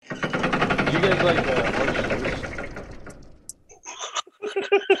Did you guys like Orange Juice?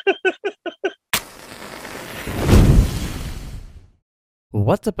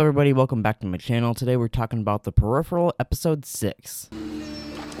 What's up, everybody? Welcome back to my channel. Today we're talking about The Peripheral Episode 6.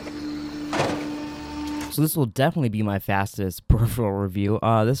 So this will definitely be my fastest Peripheral review.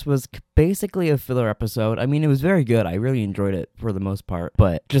 This was basically a filler episode. I mean, it was very good. I really enjoyed it for the most part.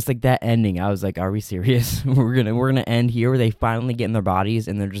 But just like that ending, I was like, are we serious? we're gonna end here where they finally get in their bodies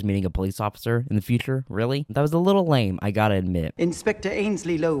and they're just meeting a police officer in the future? Really? That was a little lame, I gotta admit. Inspector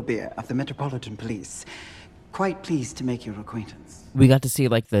Ainsley Lowbeer of the Metropolitan Police. Quite pleased to make your acquaintance. We got to see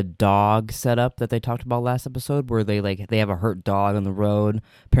like the dog setup that they talked about last episode, where they have a hurt dog on the road,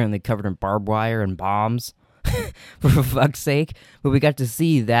 apparently covered in barbed wire and bombs, for fuck's sake. But we got to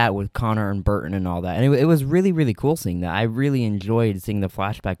see that with Connor and Burton and all that, and it was really, really cool seeing that. I really enjoyed seeing the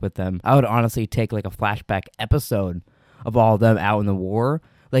flashback with them. I would honestly take like a flashback episode of all of them out in the war.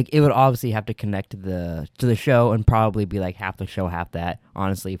 Like, it would obviously have to connect to the show and probably be like half the show, half that,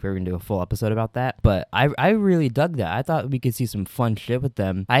 honestly, if we were going to do a full episode about that. But I really dug that. I thought we could see some fun shit with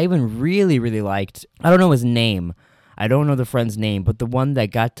them. I even really, really liked, I don't know his name. I don't know the friend's name, but the one that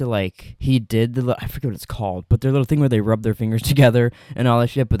got to, like, he did the, I forget what it's called, but their little thing where they rub their fingers together and all that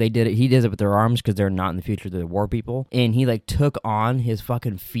shit, but he does it with their arms because they're not in the future, they're war people, and he, like, took on his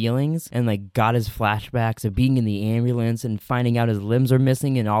fucking feelings and, like, got his flashbacks of being in the ambulance and finding out his limbs are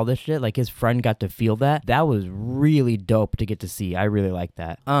missing and all this shit. Like, his friend got to feel that. That was really dope to get to see. I really like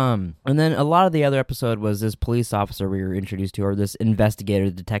that. And then a lot of the other episode was this police officer we were introduced to, or this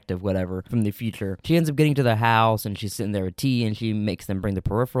investigator, detective, whatever, from the future. She ends up getting to the house and she's sitting there with tea and she makes them bring the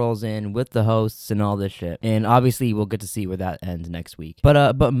peripherals in with the hosts and all this shit. And obviously we'll get to see where that ends next week.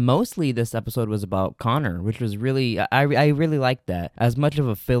 But mostly this episode was about Connor, which was really, I really liked that. As much of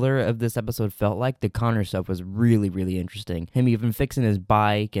a filler of this episode felt like, the Connor stuff was really, really interesting. Him even fixing his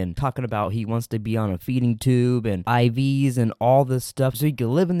bike and talking about he wants to be on a feeding tube and IVs and all this stuff so he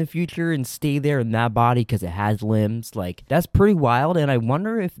can live in the future and stay there in that body because it has limbs. Like, that's pretty wild, and I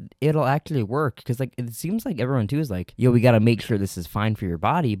wonder if it'll actually work, because like it seems like everyone too is like, yo, we gotta make sure this is fine for your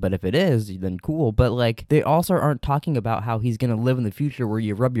body, but if it is, then cool. But like, they also aren't talking about how he's gonna live in the future where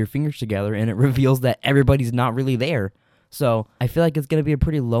you rub your fingers together and it reveals that everybody's not really there. So I feel like it's gonna be a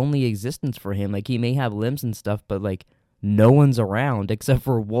pretty lonely existence for him. Like, he may have limbs and stuff, but like, no one's around except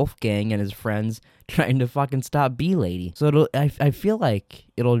for Wolfgang and his friends trying to fucking stop B-Lady. So I feel like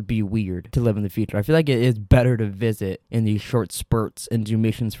it'll be weird to live in the future. I feel like it is better to visit in these short spurts and do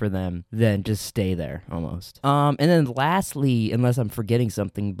missions for them than just stay there, almost. And then lastly, unless I'm forgetting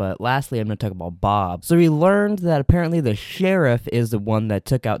something, but lastly, I'm going to talk about Bob. So we learned that apparently the sheriff is the one that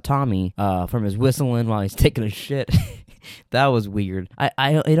took out Tommy from his whistling while he's taking a shit. That was weird.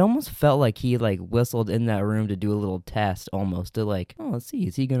 It almost felt like he like whistled in that room to do a little test, almost to like, oh, let's see,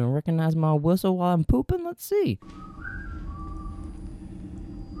 is he gonna recognize my whistle while I'm pooping? Let's see.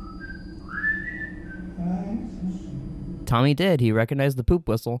 Tommy did. He recognized the poop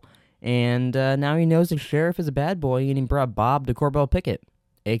whistle, and now he knows the sheriff is a bad boy, and he brought Bob to Corbell Pickett,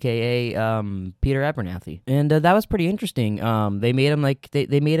 aka Peter Abernathy. And that was pretty interesting. They made him like,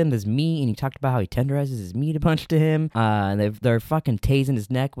 they made him this meat, and he talked about how he tenderizes his meat a bunch to him. And they're fucking tasing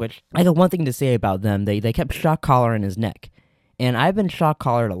his neck, which I got one thing to say about them. They kept shock collaring his neck. And I've been shock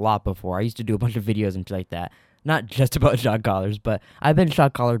collared a lot before. I used to do a bunch of videos and shit like that. Not just about shock collars, but I've been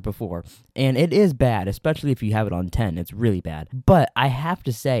shock collared before. And it is bad, especially if you have it on 10. It's really bad. But I have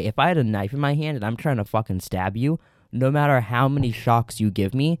to say, if I had a knife in my hand and I'm trying to fucking stab you, no matter how many shocks you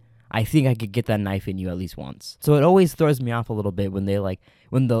give me, I think I could get that knife in you at least once. So it always throws me off a little bit when they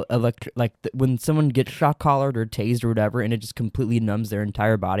when someone gets shock collared or tased or whatever, and it just completely numbs their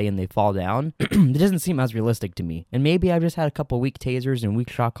entire body and they fall down. It doesn't seem as realistic to me. And maybe I've just had a couple weak tasers and weak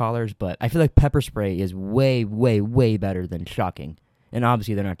shock collars, but I feel like pepper spray is way, way, way better than shocking. And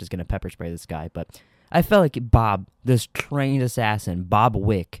obviously they're not just gonna pepper spray this guy, but I felt like Bob, this trained assassin, Bob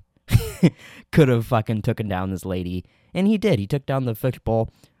Wick, could have fucking taken down this lady, and he did. He took down the fish bowl,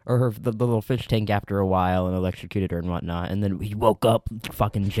 or the little fish tank after a while, and electrocuted her and whatnot, and then he woke up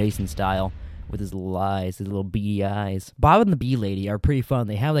fucking Jason style with his little eyes, his little beady eyes. Bob and the Bee Lady are pretty fun.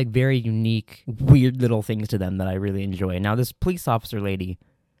 They have like very unique, weird little things to them that I really enjoy. Now this police officer lady,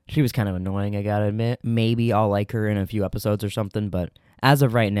 she was kind of annoying, I gotta admit. Maybe I'll like her in a few episodes or something, but As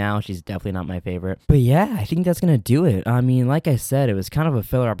of right now, she's definitely not my favorite. But yeah, I think that's going to do it. I mean, like I said, it was kind of a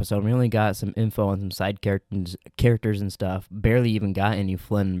filler episode. We only got some info on some side characters and stuff. Barely even got any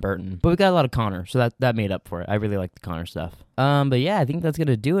Flynn and Burton. But we got a lot of Connor, so that made up for it. I really like the Connor stuff. But yeah, I think that's going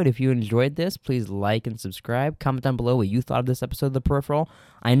to do it. If you enjoyed this, please like and subscribe. Comment down below what you thought of this episode of The Peripheral.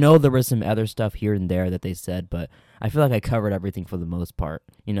 I know there was some other stuff here and there that they said, but I feel like I covered everything for the most part,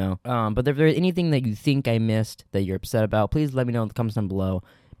 you know? But if there's anything that you think I missed that you're upset about, please let me know in the comments down below.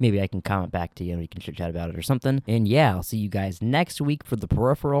 Maybe I can comment back to you and we can chit chat about it or something. And yeah, I'll see you guys next week for The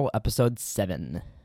Peripheral episode 7.